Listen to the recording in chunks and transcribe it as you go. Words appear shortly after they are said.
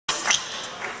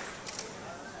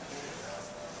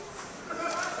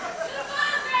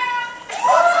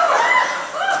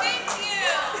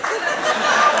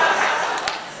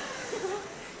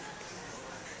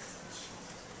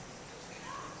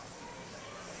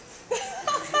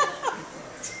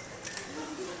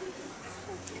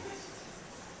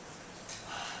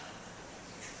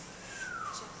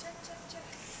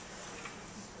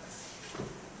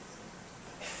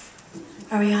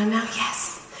Are we on now?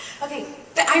 Yes. Okay,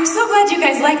 I'm so glad you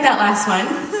guys liked that last one.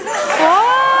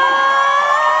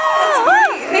 That's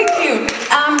great, thank you.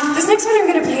 This next one I'm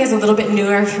going to play is a little bit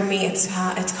newer for me. It's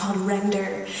called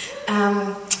Render.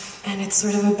 And it's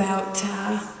sort of about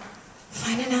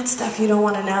finding out stuff you don't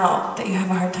want to know that you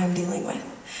have a hard time dealing with.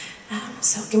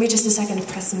 So give me just a second to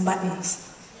press some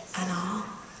buttons and I'll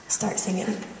start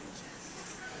singing.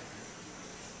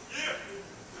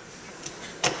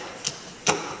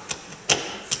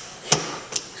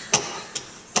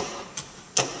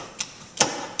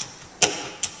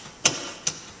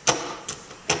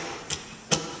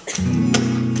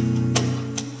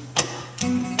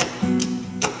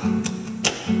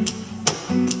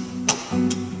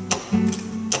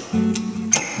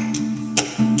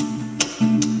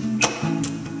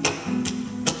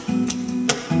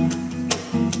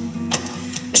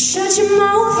 Shut your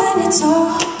mouth and it's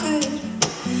all good.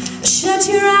 Shut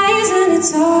your eyes and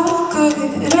it's all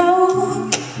good. Oh,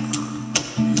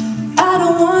 I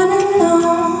don't wanna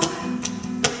know.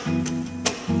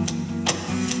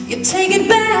 You take it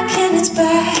back and it's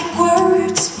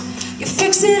backwards. You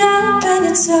fix it up and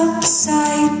it's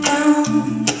upside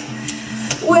down.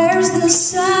 Where's the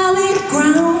solid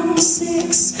ground?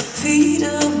 6 feet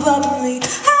above me.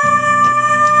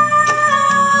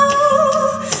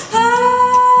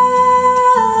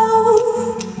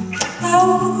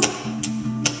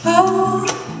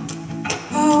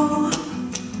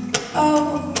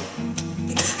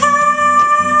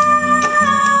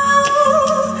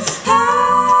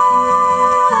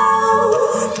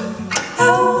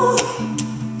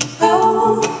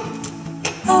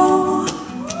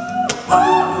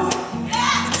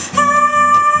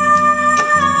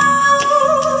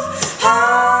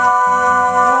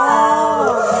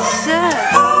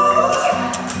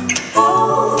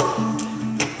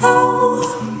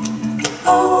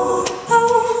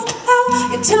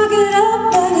 You talk it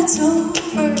up and it's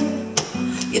over.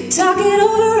 You talk it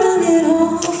over and it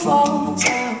all falls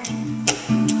out.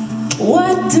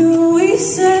 What do we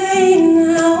say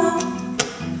now?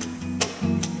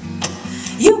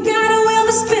 You got a wheel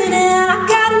to spin and I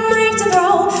got a knife to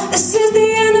throw. This is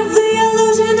the end of the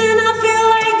illusion and I feel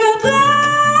like a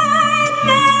blind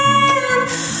man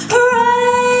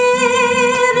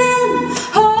riding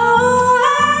home.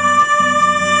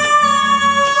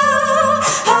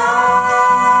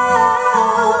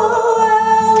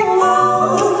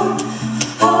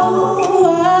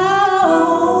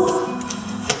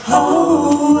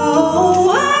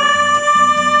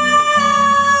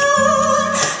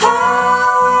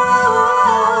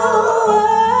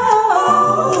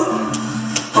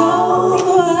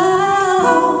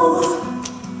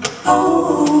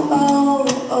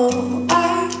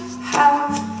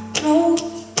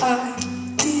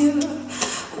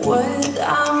 What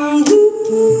I'm doing.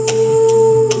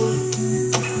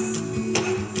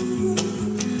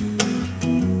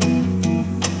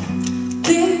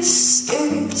 This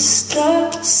is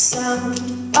the sound